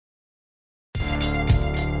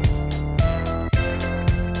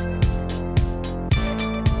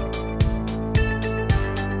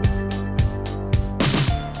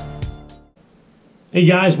Hey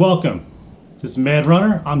guys, welcome. This is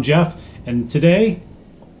Madrunner. I'm Jeff, and today,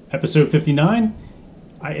 episode 59,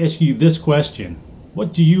 I ask you this question.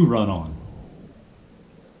 What do you run on?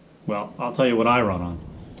 Well, I'll tell you what I run on.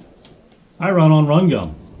 I run on Run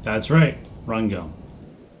Gum. That's right, Run Gum.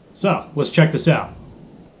 So, let's check this out.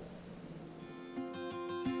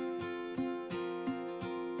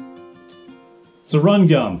 So Run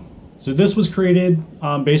Gum. So this was created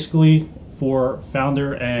basically for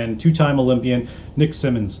founder and two-time Olympian Nick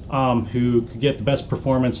Symmonds, who could get the best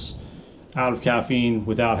performance out of caffeine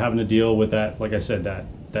without having to deal with that, like I said,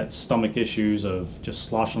 that stomach issues of just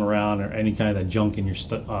sloshing around or any kind of that junk in your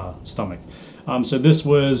stomach. So this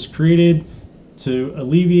was created to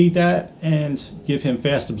alleviate that and give him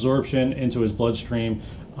fast absorption into his bloodstream.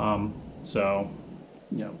 So,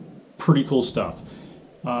 you know, pretty cool stuff.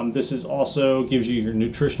 This is also gives you your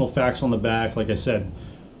nutritional facts on the back. Like I said,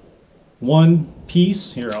 one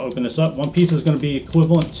piece, here I'll open this up, one piece is going to be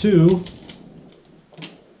equivalent to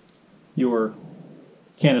your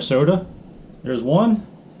can of soda. There's one.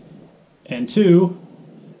 And two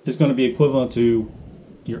is going to be equivalent to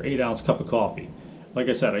your 8-ounce cup of coffee. Like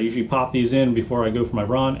I said, I usually pop these in before I go for my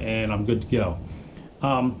run and I'm good to go.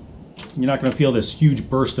 You're not going to feel this huge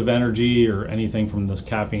burst of energy or anything from this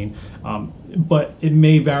caffeine, but it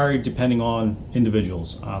may vary depending on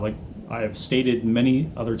individuals. Like I have stated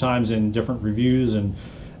many other times in different reviews and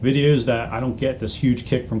videos that I don't get this huge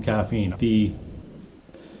kick from caffeine.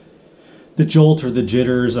 The jolt or the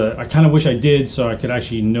jitters, I kind of wish I did so I could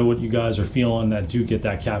actually know what you guys are feeling that do get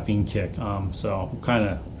that caffeine kick. So I'm kind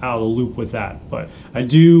of out of the loop with that. But I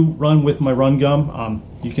do run with my Run Gum.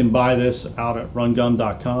 You can buy this out at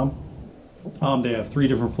rungum.com. They have 3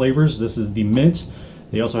 different flavors. This is the mint.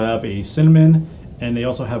 They also have a cinnamon, and they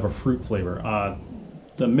also have a fruit flavor.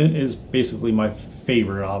 The mint is basically my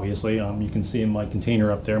favorite, obviously. You can see in my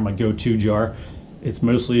container up there, my go-to jar. It's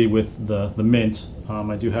mostly with the mint.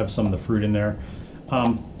 I do have some of the fruit in there.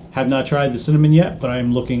 Have not tried the cinnamon yet, but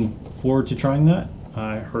I'm looking forward to trying that.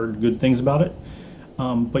 I heard good things about it.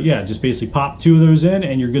 But yeah, just basically pop 2 of those in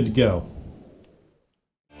and you're good to go.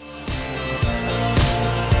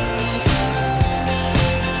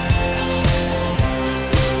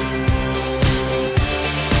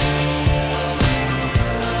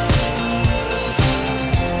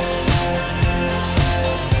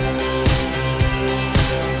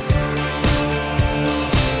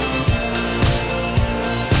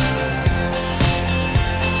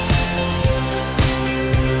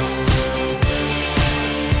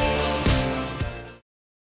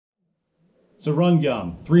 So Run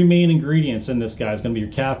Gum, 3 main ingredients in this guy is going to be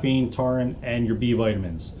your caffeine, taurine, and your B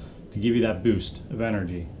vitamins to give you that boost of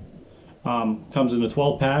energy. Comes in a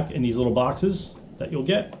 12-pack in these little boxes that you'll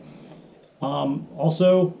get.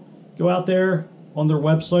 Also, go out there on their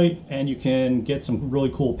website and you can get some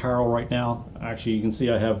really cool apparel right now. Actually, you can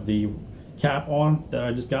see I have the cap on that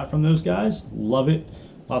I just got from those guys. Love it.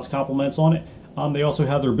 Lots of compliments on it. They also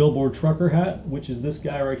have their Billboard trucker hat, which is this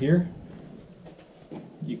guy right here.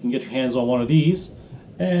 You can get your hands on one of these,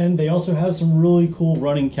 and they also have some really cool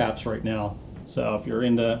running caps right now. So if you're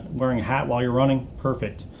into wearing a hat while you're running,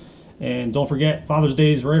 perfect. And don't forget, Father's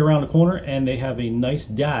Day is right around the corner, and they have a nice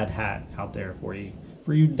dad hat out there for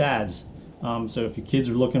you dads. So if your kids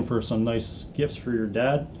are looking for some nice gifts for your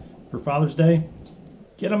dad for Father's Day,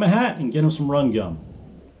 get them a hat and get them some Run Gum.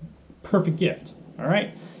 Perfect gift. All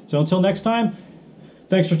right. So until next time,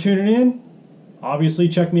 thanks for tuning in. Obviously,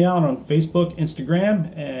 check me out on Facebook,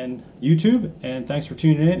 Instagram, and YouTube. And thanks for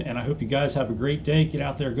tuning in. And I hope you guys have a great day. Get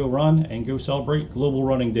out there, go run, and go celebrate Global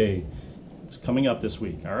Running Day. It's coming up this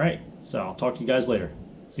week. All right. So I'll talk to you guys later.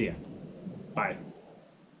 See ya. Bye.